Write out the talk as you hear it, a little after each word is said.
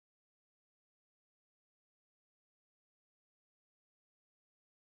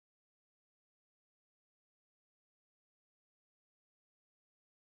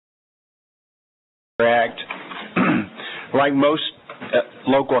Act. Like most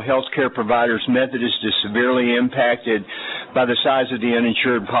local health care providers, Methodist is severely impacted by the size of the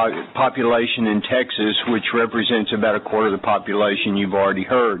uninsured population in Texas, which represents about a quarter of the population you've already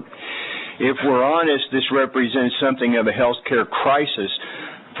heard. If we're honest, this represents something of a health care crisis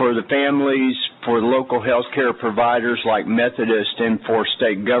for the families, for local health care providers like Methodist, and for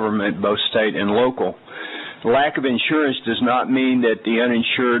state government, both state and local. The lack of insurance does not mean that the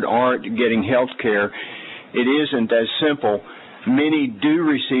uninsured aren't getting health care. It isn't as simple. Many do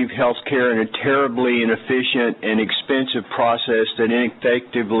receive health care in a terribly inefficient and expensive process that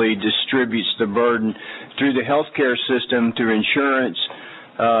ineffectively distributes the burden through the health care system, through insurance,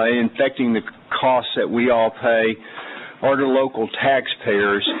 infecting the costs that we all pay, or to local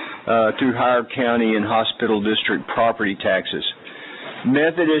taxpayers through higher county and hospital district property taxes.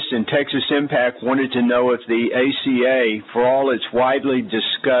 Methodist and Texas Impact wanted to know if the ACA, for all its widely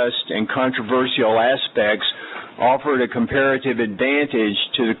discussed and controversial aspects, offered a comparative advantage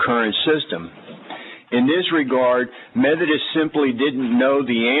to the current system. In this regard, Methodist simply didn't know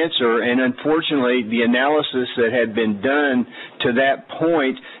the answer, and unfortunately, the analysis that had been done to that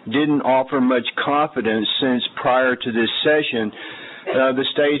point didn't offer much confidence, since prior to this session, the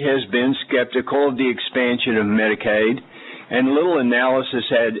state has been skeptical of the expansion of Medicaid, and little analysis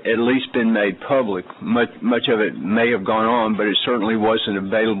had at least been made public. Much of it may have gone on, but it certainly wasn't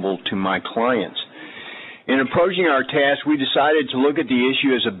available to my clients. In approaching our task, we decided to look at the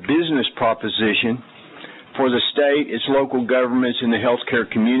issue as a business proposition for the state, its local governments, and the healthcare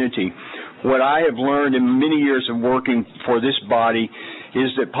community. What I have learned in many years of working for this body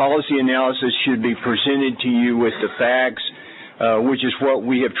is that policy analysis should be presented to you with the facts, which is what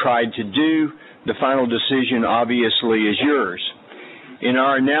we have tried to do. The final decision, obviously, is yours. In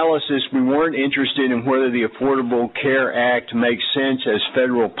our analysis, we weren't interested in whether the Affordable Care Act makes sense as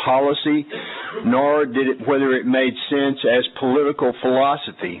federal policy, nor whether it made sense as political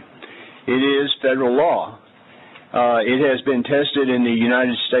philosophy. It is federal law. It has been tested in the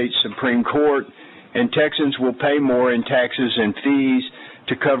United States Supreme Court, and Texans will pay more in taxes and fees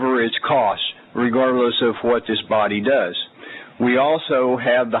to cover its costs, regardless of what this body does. We also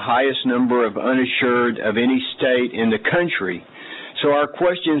have the highest number of uninsured of any state in the country. So our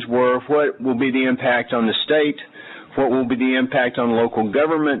questions were, what will be the impact on the state? What will be the impact on local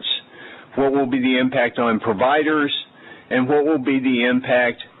governments? What will be the impact on providers? And what will be the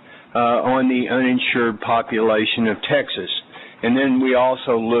impact on the uninsured population of Texas? And then we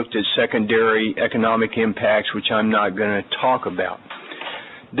also looked at secondary economic impacts, which I'm not going to talk about.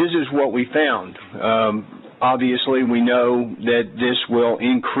 This is what we found. Obviously, we know that this will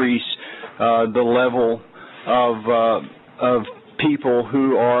increase the level of people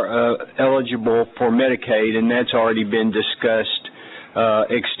who are eligible for Medicaid, and that's already been discussed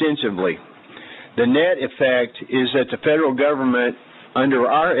extensively. The net effect is that the federal government, under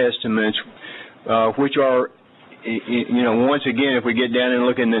our estimates, which are, once again, if we get down and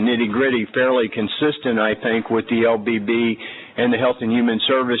look in the nitty-gritty, fairly consistent, I think, with the LBB and the Health and Human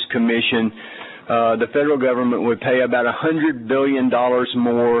Service Commission, the federal government would pay about $100 billion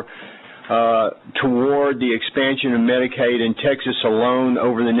more toward the expansion of Medicaid in Texas alone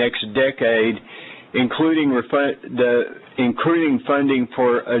over the next decade, including funding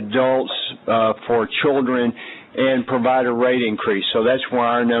for adults, for children, and provider rate increase. So that's why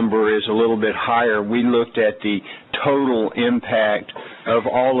our number is a little bit higher. We looked at the total impact of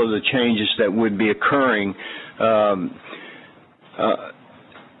all of the changes that would be occurring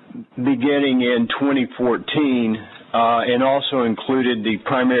beginning in 2014, and also included the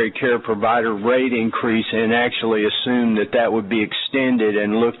primary care provider rate increase, and actually assumed that that would be extended,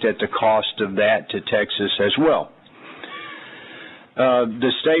 and looked at the cost of that to Texas as well.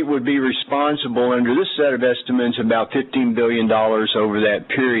 The state would be responsible, under this set of estimates, about $15 billion over that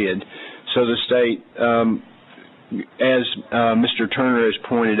period. So the state, as Mr. Turner has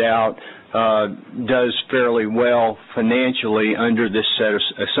pointed out, does fairly well financially under this set of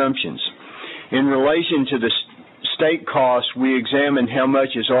assumptions. In relation to the state costs, we examined how much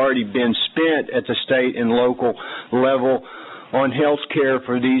has already been spent at the state and local level on health care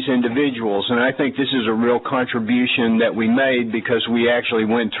for these individuals. And I think this is a real contribution that we made, because we actually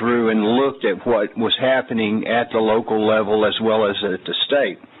went through and looked at what was happening at the local level as well as at the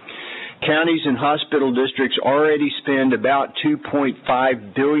state. Counties and hospital districts already spend about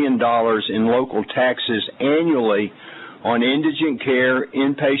 $2.5 billion in local taxes annually on indigent care,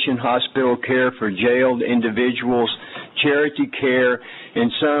 inpatient hospital care for jailed individuals, charity care,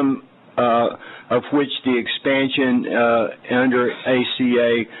 and some of which the expansion under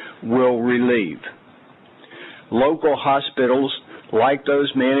ACA will relieve. Local hospitals, like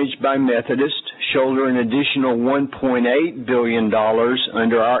those managed by Methodist, shoulder an additional $1.8 billion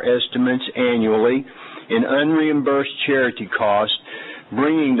under our estimates annually in unreimbursed charity costs,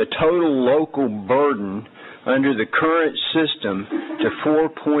 bringing the total local burden under the current system to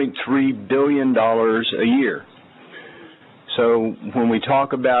 $4.3 billion a year. So when we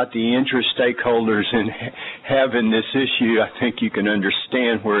talk about the interest stakeholders in having this issue, I think you can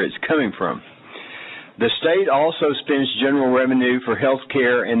understand where it's coming from. The state also spends general revenue for health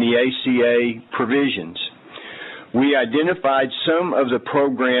care and the ACA provisions. We identified some of the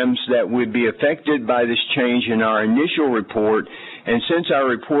programs that would be affected by this change in our initial report, and since our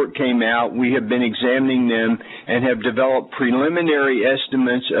report came out, we have been examining them and have developed preliminary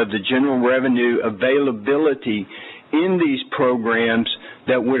estimates of the general revenue availability in these programs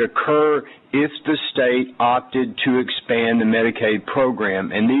that would occur if the state opted to expand the Medicaid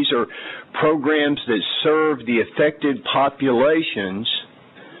program. And these are programs that serve the affected populations,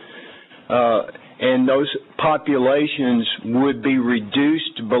 and those populations would be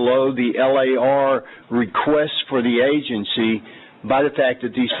reduced below the LAR requests for the agency by the fact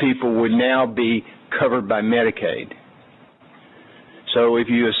that these people would now be covered by Medicaid. So if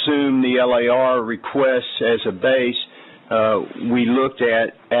you assume the LAR requests as a base, we looked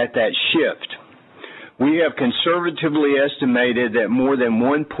at that shift. We have conservatively estimated that more than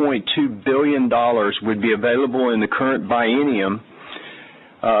 $1.2 billion would be available in the current biennium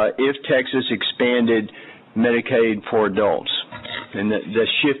if Texas expanded Medicaid for adults. And the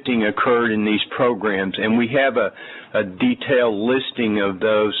shifting occurred in these programs. And we have a detailed listing of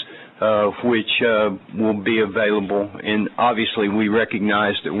those which will be available. And obviously we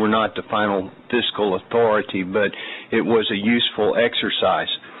recognize that we're not the final fiscal authority, but it was a useful exercise.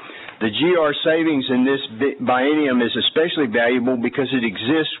 The GR savings in this biennium is especially valuable because it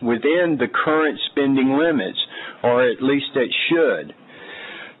exists within the current spending limits, or at least it should.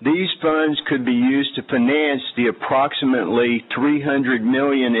 These funds could be used to finance the approximately $300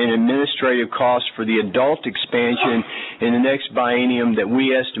 million in administrative costs for the adult expansion in the next biennium that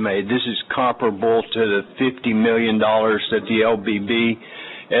we estimated. This is comparable to the $50 million that the LBB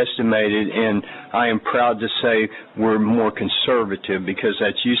estimated, and I am proud to say we're more conservative because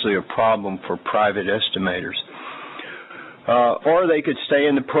that's usually a problem for private estimators. Or they could stay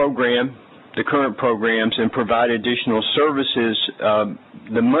in the program, the current programs, and provide additional services.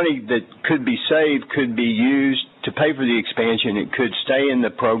 The money that could be saved could be used to pay for the expansion. It could stay in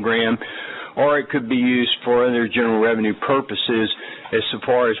the program, or it could be used for other general revenue purposes as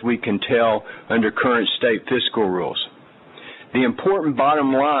far as we can tell under current state fiscal rules. The important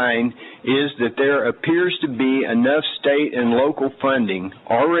bottom line is that there appears to be enough state and local funding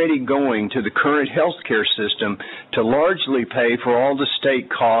already going to the current health care system to largely pay for all the state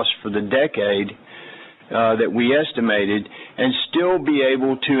costs for the decade that we estimated, and still be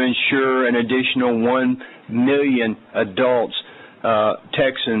able to ensure an additional 1 million adults,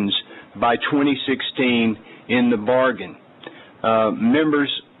 Texans, by 2016 in the bargain.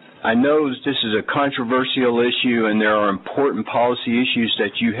 Members, I know this is a controversial issue and there are important policy issues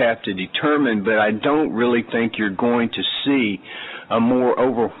that you have to determine, but I don't really think you're going to see a more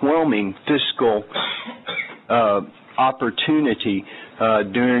overwhelming fiscal opportunity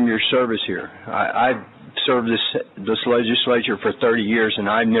during your service here. I've served this legislature for 30 years and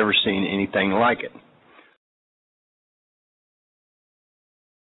I've never seen anything like it.